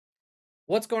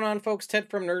What's going on, folks? Ted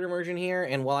from Nerd Immersion here,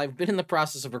 and while I've been in the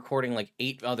process of recording like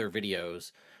 8 other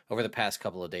videos over the past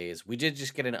couple of days, we did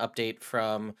just get an update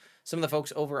from some of the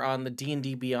folks over on the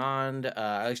D&D Beyond,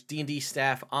 D&D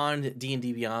staff on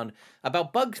D&D Beyond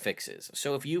about bug fixes.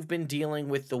 So if you've been dealing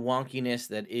with the wonkiness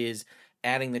that is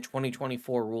adding the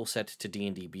 2024 rule set to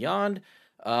D&D Beyond,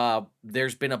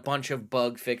 there's been a bunch of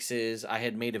bug fixes. I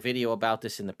had made a video about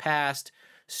this in the past.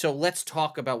 So let's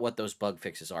talk about what those bug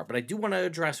fixes are. But I do want to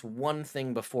address one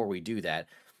thing before we do that.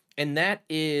 And that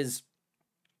is,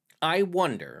 I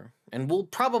wonder, and we'll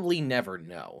probably never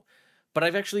know, but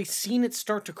I've actually seen it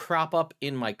start to crop up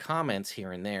in my comments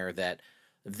here and there that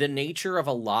the nature of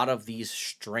a lot of these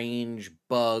strange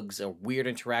bugs or weird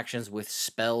interactions with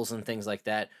spells and things like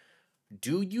that,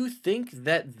 do you think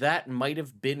that that might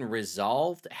have been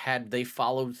resolved had they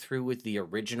followed through with the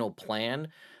original plan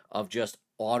of just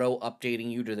auto updating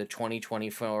you to the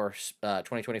 2024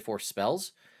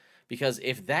 spells? Because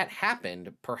if that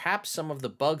happened, perhaps some of the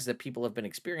bugs that people have been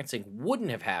experiencing wouldn't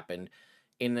have happened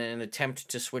in an attempt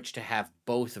to switch to have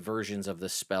both versions of the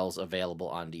spells available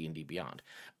on D&D Beyond.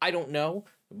 I don't know,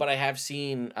 but I have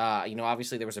seen,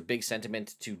 obviously there was a big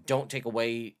sentiment to don't take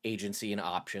away agency and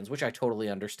options, which I totally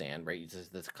understand, right? It's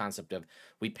the concept of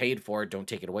we paid for it, don't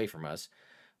take it away from us.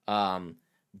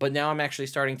 But now I'm actually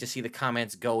starting to see the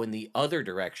comments go in the other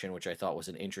direction, which I thought was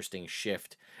an interesting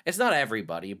shift. It's not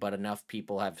everybody, but enough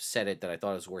people have said it that I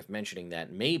thought it was worth mentioning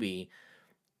that maybe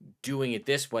doing it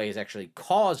this way has actually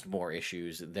caused more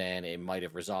issues than it might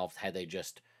have resolved had they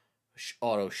just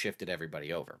auto-shifted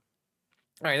everybody over.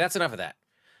 All right, that's enough of that.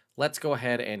 Let's go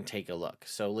ahead and take a look.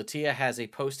 So Latia has a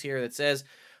post here that says,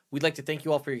 "We'd like to thank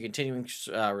you all for your continuing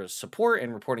support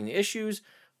and reporting the issues.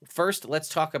 First, let's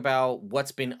talk about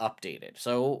what's been updated.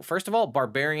 So, first of all,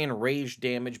 Barbarian Rage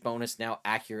damage bonus now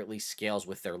accurately scales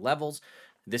with their levels.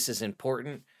 This is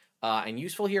important and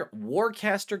useful here.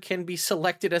 Warcaster can be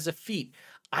selected as a feat.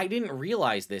 I didn't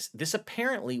realize this. This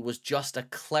apparently was just a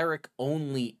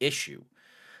cleric-only issue.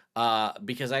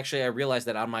 Because actually I realized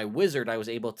that on my wizard, I was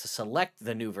able to select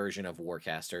the new version of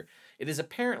Warcaster. It is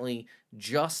apparently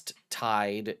just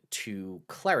tied to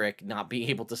cleric not being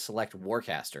able to select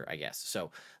Warcaster, I guess.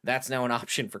 So that's now an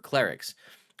option for clerics.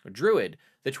 Druid.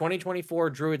 The 2024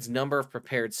 Druid's number of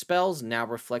prepared spells now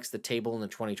reflects the table in the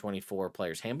 2024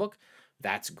 Player's Handbook.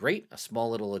 That's great. A small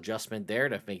little adjustment there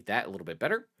to make that a little bit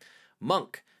better.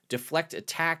 Monk. Deflect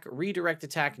attack, redirect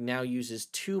attack now uses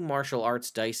 2 martial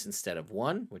arts dice instead of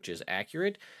 1, which is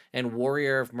accurate. And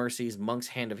Warrior of Mercy's Monk's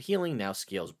Hand of Healing now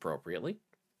scales appropriately.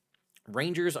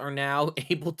 Rangers are now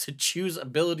able to choose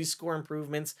ability score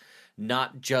improvements,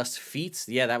 not just feats.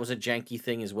 Yeah, that was a janky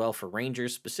thing as well for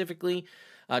Rangers specifically.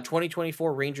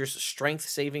 2024 Rangers Strength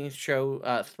Saving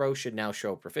throw should now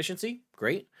show proficiency.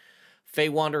 Great. Fey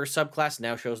Wanderer subclass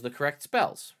now shows the correct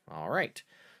spells. All right.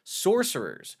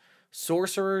 Sorcerers.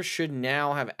 Sorcerers should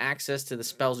now have access to the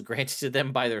spells granted to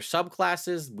them by their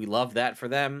subclasses. We love that for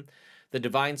them. The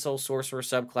Divine Soul Sorcerer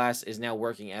subclass is now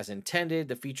working as intended.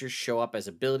 The features show up as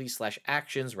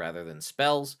abilities/actions rather than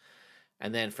spells.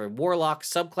 And then for Warlock,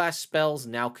 subclass spells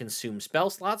now consume spell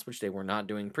slots, which they were not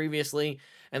doing previously.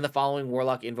 And the following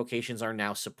Warlock invocations are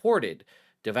now supported: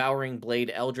 Devouring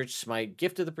Blade, Eldritch Smite,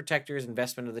 Gift of the Protectors,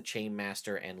 Investment of the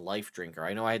Chainmaster, and Life Drinker.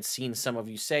 I know I had seen some of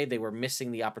you say they were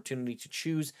missing the opportunity to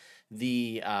choose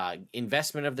the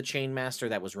Investment of the Chainmaster.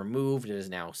 That was removed. It has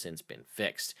now since been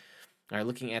fixed. All right,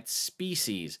 looking at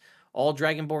species. All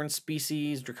Dragonborn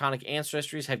species, Draconic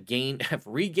Ancestries have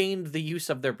regained the use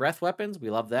of their breath weapons. We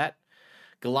love that.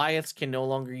 Goliaths can no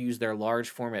longer use their large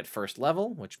form at 1st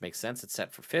level, which makes sense. It's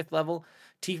set for 5th level.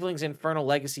 Tiefling's Infernal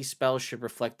Legacy spells should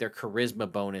reflect their Charisma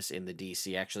bonus in the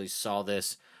DC. I actually saw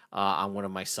this on one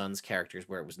of my son's characters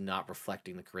where it was not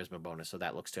reflecting the Charisma bonus, so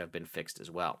that looks to have been fixed as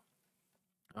well.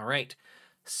 All right.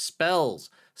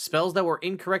 Spells. Spells that were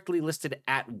incorrectly listed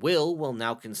at will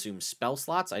now consume spell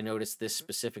slots. I noticed this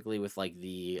specifically with like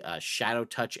the Shadow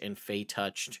Touch and Fey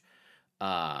Touched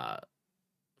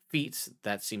feats.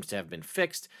 That seems to have been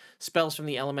fixed. Spells from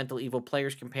the Elemental Evil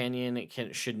Player's Companion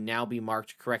should now be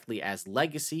marked correctly as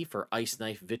Legacy for Ice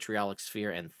Knife, Vitriolic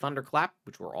Sphere, and Thunderclap,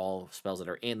 which were all spells that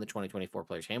are in the 2024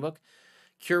 Player's Handbook.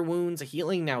 Cure Wounds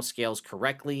Healing now scales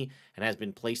correctly and has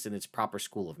been placed in its proper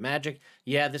school of magic.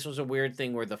 Yeah, this was a weird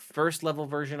thing where the 1st level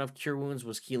version of Cure Wounds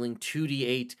was healing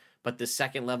 2d8, but the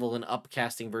 2nd level and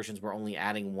upcasting versions were only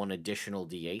adding 1 additional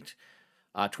d8.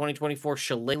 2024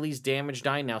 Shillelagh's damage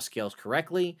die now scales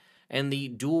correctly, and the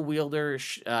Dual Wielder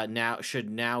should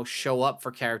now show up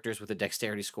for characters with a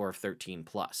dexterity score of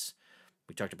 13+.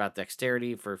 We talked about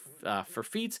dexterity for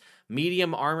feats.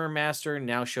 Medium Armor Master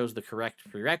now shows the correct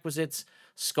prerequisites.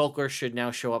 Skulker should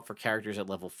now show up for characters at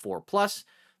level 4+.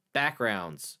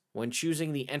 Backgrounds. When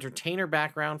choosing the entertainer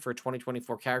background for a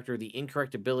 2024 character, the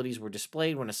incorrect abilities were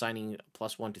displayed when assigning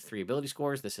 +1 to 3 ability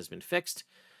scores. This has been fixed.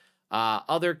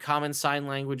 Other common sign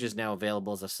language is now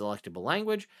available as a selectable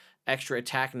language. Extra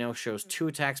attack now shows 2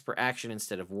 attacks per action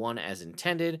instead of 1 as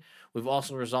intended. We've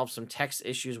also resolved some text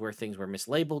issues where things were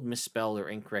mislabeled, misspelled, or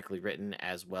incorrectly written,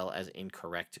 as well as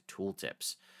incorrect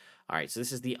tooltips. All right, so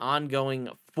this is the ongoing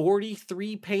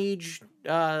 43-page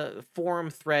forum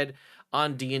thread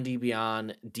on D&D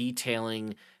Beyond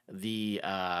detailing the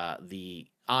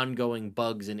ongoing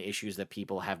bugs and issues that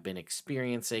people have been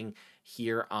experiencing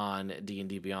here on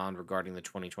D&D Beyond regarding the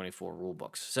 2024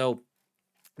 rulebooks. So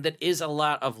that is a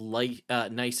lot of nice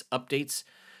updates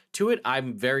to it.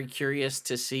 I'm very curious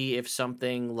to see if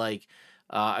something like,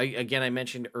 again, I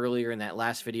mentioned earlier in that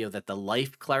last video that the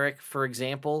Life Cleric, for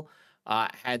example,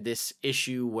 had this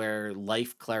issue where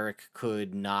Life Cleric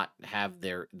could not have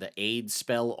the aid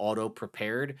spell auto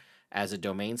prepared as a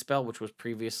domain spell, which was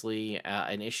previously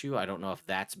an issue. I don't know if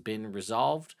that's been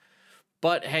resolved,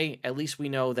 but hey, at least we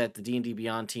know that the D&D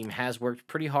Beyond team has worked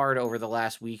pretty hard over the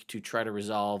last week to try to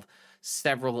resolve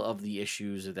several of the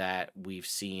issues that we've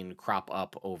seen crop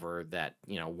up over that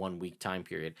 1 week time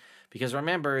period. Because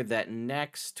remember that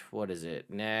next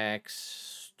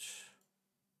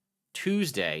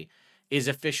Tuesday is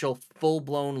official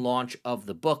full-blown launch of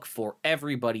the book for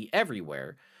everybody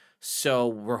everywhere. So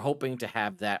we're hoping to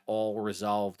have that all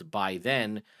resolved by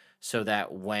then, so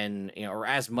that when, or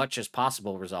as much as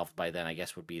possible resolved by then, I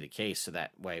guess would be the case. So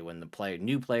that way, when the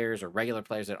new players or regular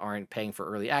players that aren't paying for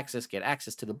early access get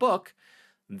access to the book,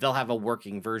 they'll have a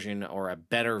working version, or a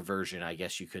better version, I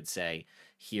guess you could say,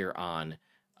 here on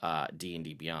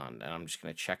D&D Beyond. And I'm just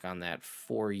going to check on that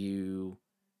for you.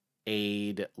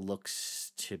 Aid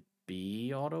looks to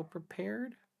be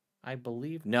auto-prepared, I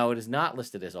believe. No, it is not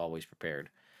listed as always prepared.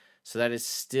 So that is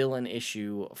still an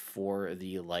issue for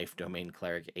the Life Domain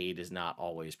Cleric. Aid is not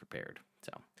always prepared.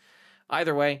 So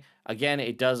either way, again,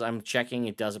 I'm checking,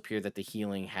 it does appear that the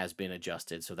healing has been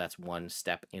adjusted. So that's one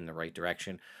step in the right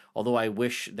direction. Although I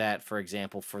wish that, for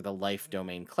example, for the Life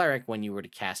Domain Cleric, when you were to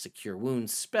cast a Cure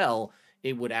Wounds spell,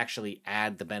 it would actually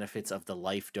add the benefits of the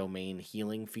Life Domain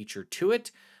healing feature to it.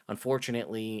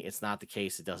 Unfortunately, it's not the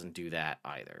case. It doesn't do that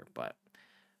either, but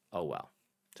oh well.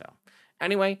 So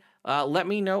anyway, let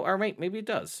me know. Or maybe it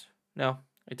does. No,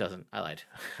 it doesn't. I lied.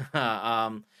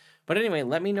 But anyway,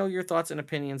 let me know your thoughts and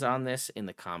opinions on this in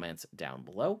the comments down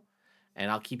below.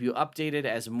 And I'll keep you updated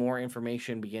as more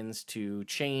information begins to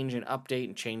change and update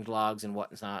and change logs and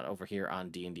whatnot over here on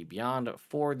D&D Beyond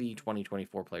for the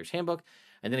 2024 Player's Handbook.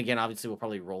 And then again, obviously, we'll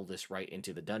probably roll this right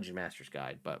into the Dungeon Master's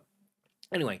Guide. But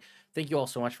anyway, thank you all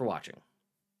so much for watching,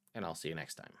 and I'll see you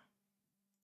next time.